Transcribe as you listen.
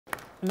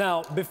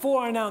Now,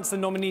 before I announce the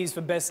nominees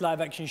for Best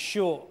Live Action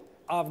Short,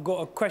 I've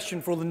got a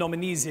question for all the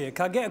nominees here.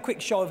 Can I get a quick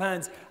show of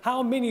hands?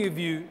 How many of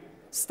you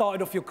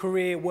started off your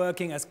career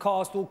working as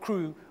cast or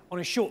crew on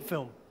a short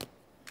film?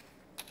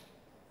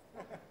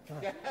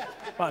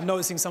 I'm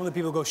noticing some of the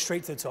people go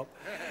straight to the top.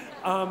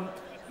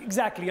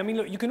 Exactly. I mean,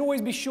 look, you can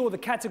always be sure the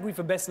category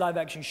for Best Live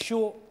Action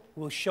Short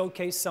will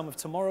showcase some of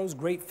tomorrow's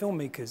great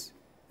filmmakers.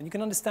 And you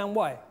can understand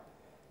why.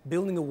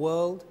 Building a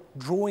world,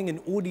 drawing an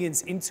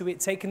audience into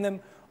it, taking them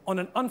on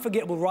an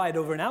unforgettable ride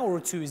over an hour or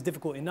two is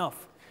difficult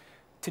enough.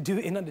 To do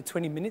it in under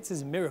 20 minutes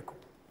is a miracle.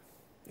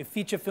 If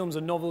feature films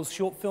or novels,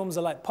 short films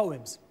are like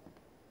poems.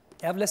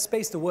 They have less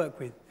space to work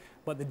with,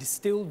 but the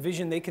distilled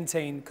vision they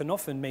contain can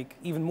often make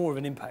even more of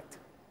an impact.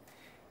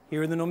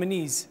 Here are the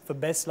nominees for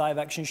Best Live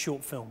Action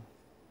Short Film.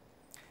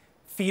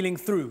 Feeling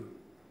Through,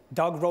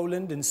 Doug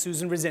Rowland and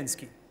Susan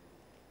Rosensky.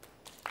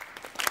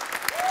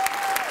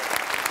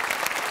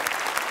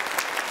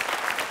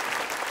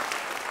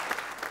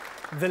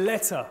 The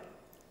Letter,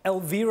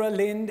 Elvira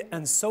Lind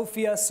and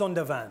Sophia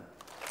Sondavan.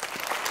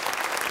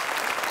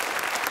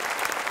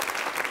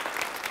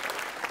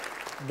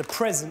 The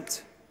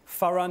Present,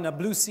 Farah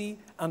Nablusi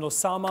and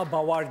Osama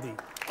Bawardi.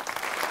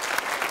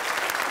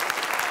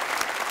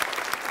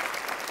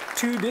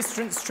 Two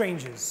Distant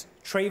Strangers,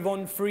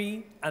 Travon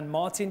Free and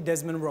Martin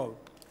Desmond Rowe.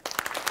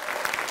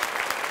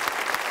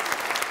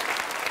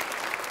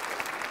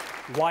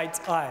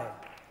 White Eye,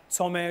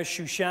 Tomer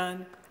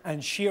Shushan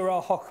and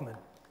Shira Hochman.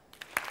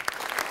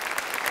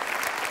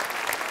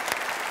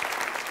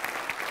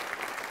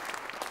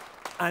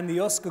 And the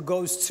Oscar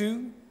goes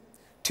to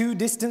Two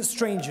Distant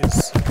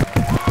Strangers,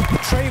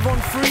 Travon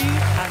Free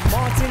and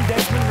Martin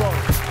Desmond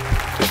Rowe.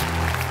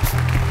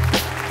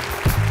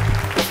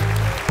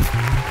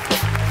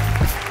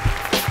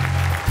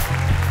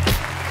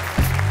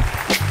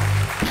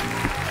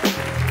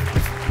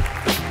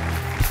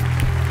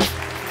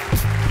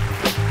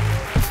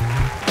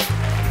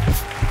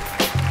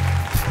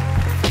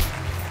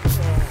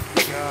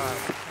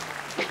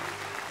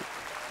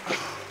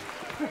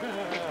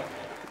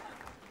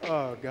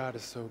 Oh, God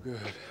is so good.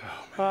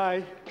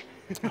 Oh,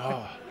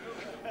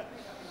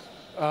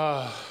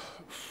 Hi.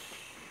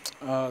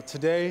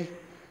 Today,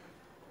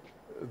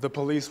 the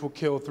police will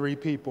kill 3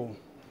 people.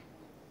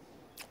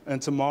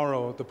 And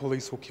tomorrow, the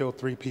police will kill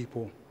 3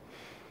 people.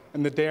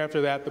 And the day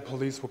after that, the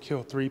police will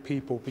kill 3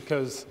 people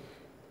because,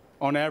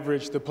 on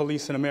average, the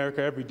police in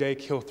America every day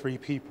kill 3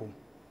 people,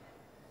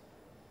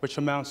 which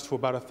amounts to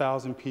about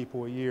 1,000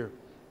 people a year.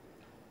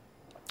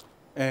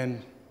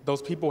 And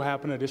those people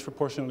happen to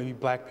disproportionately be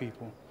black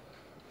people.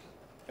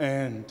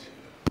 And,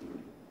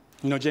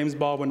 you know, James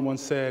Baldwin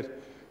once said,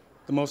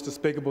 the most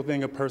despicable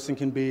thing a person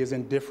can be is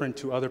indifferent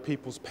to other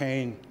people's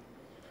pain.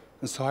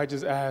 And so I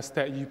just ask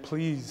that you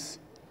please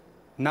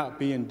not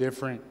be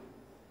indifferent.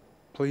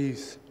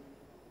 Please,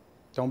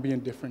 don't be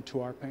indifferent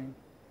to our pain.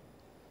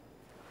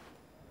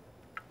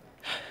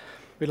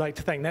 We'd like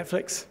to thank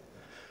Netflix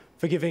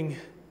for giving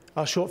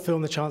our short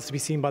film the chance to be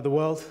seen by the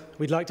world.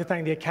 We'd like to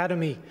thank the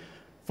Academy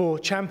for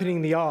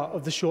championing the art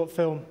of the short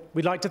film.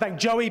 We'd like to thank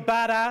Joey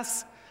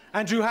Badass,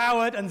 Andrew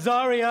Howard, and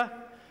Zaria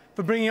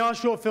for bringing our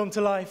short film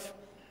to life.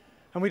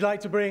 And we'd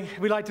like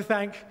to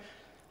thank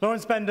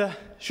Lawrence Bender,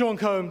 Sean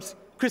Combs,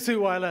 Chris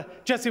Hutweiler,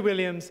 Jesse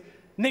Williams,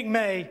 Nick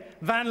May,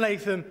 Van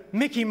Latham,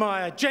 Mickey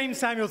Meyer, James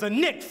Samuels, and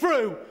Nick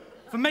Frew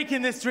for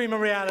making this dream a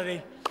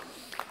reality.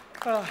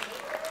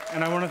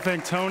 And I want to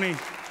thank Tony,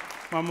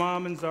 my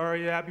mom, and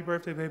Zaria. Happy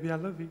birthday, baby. I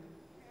love you.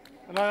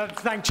 And I'd like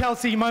to thank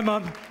Chelsea, my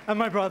mum, and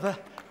my brother.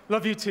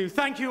 Love you too.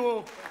 Thank you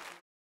all.